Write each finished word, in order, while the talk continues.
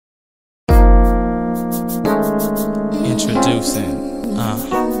Introducing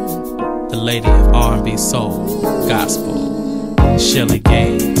the lady of R&B soul, gospel, Shelley.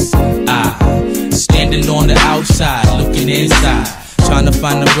 Standing on the outside, looking inside, trying to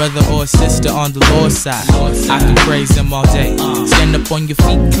find a brother or a sister on the Lord's side. I can praise him all day. Stand up on your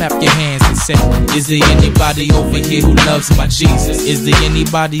feet, clap your hands and say, is there anybody over here who loves my Jesus? Is there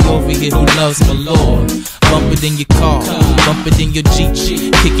anybody over here who loves my Lord? Bump it in your car, bump it in your Jeep,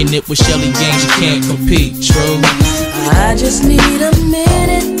 kicking it with Shelley Gaines, you can't compete, true. I just need a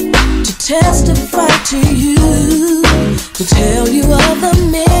minute to testify to you, to tell you of the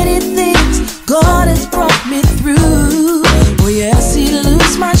many things God has brought me through. Oh yes, He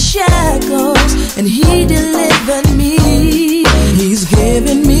loosed my shackles and He delivered me. He's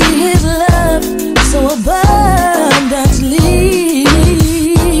given me His love so abundantly.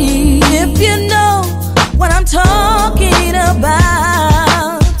 If you know what I'm talking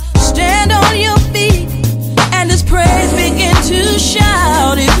about, stand on your feet and His praise begin to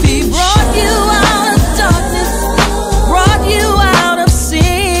shout. If He brought you out of darkness, brought you out of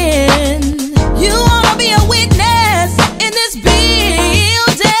sin, you ought to be a witness in this building.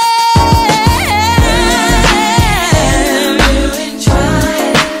 I'm really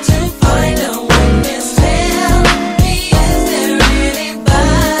trying to find a witness. Tell me, is there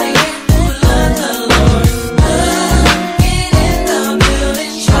anybody who loves the Lord? Looking in the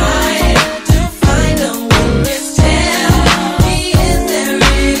building, trying to find a witness. Tell me, is there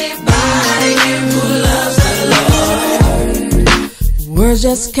anybody who loves the Lord? Words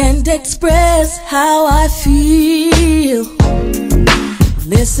just can't express how I feel.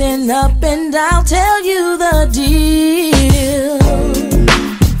 Listen up and I'll tell you the deal.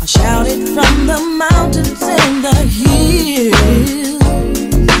 I shout it from the mountains and the hills,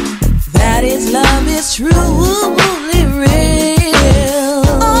 that His love is truly real.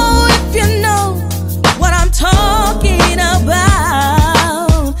 Oh, if you know what I'm talking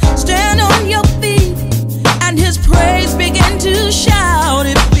about, stand on your feet and His praise begin to shout.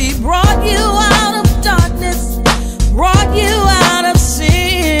 If He brought you out of darkness, brought you out of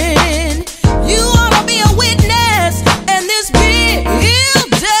sin, you ought to be a witness in this building.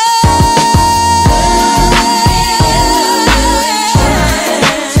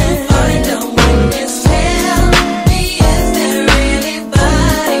 To find a witness, tell me, is there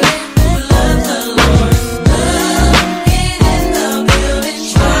anybody who loves the Lord? Looking in the building,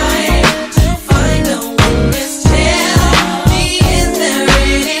 trying to find a witness. Tell me, is there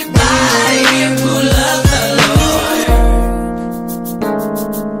anybody who loves the Lord?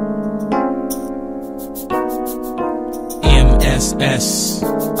 MSS,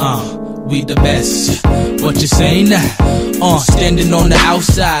 we the best. What you say now? Standing on the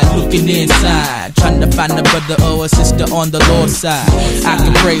outside, looking inside, trying to find a brother or a sister on the Lord's side. I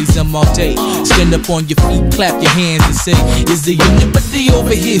can praise Him all day. Stand up on your feet, clap your hands and say, is there anybody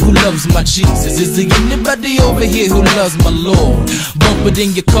over here who loves my Jesus? Is there anybody over here who loves my Lord? Bump it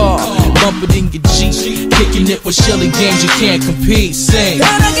in your car, bump it in your Jeep, kicking it with Shelley Gaines, you can't compete. Sing.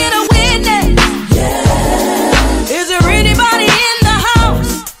 Gotta get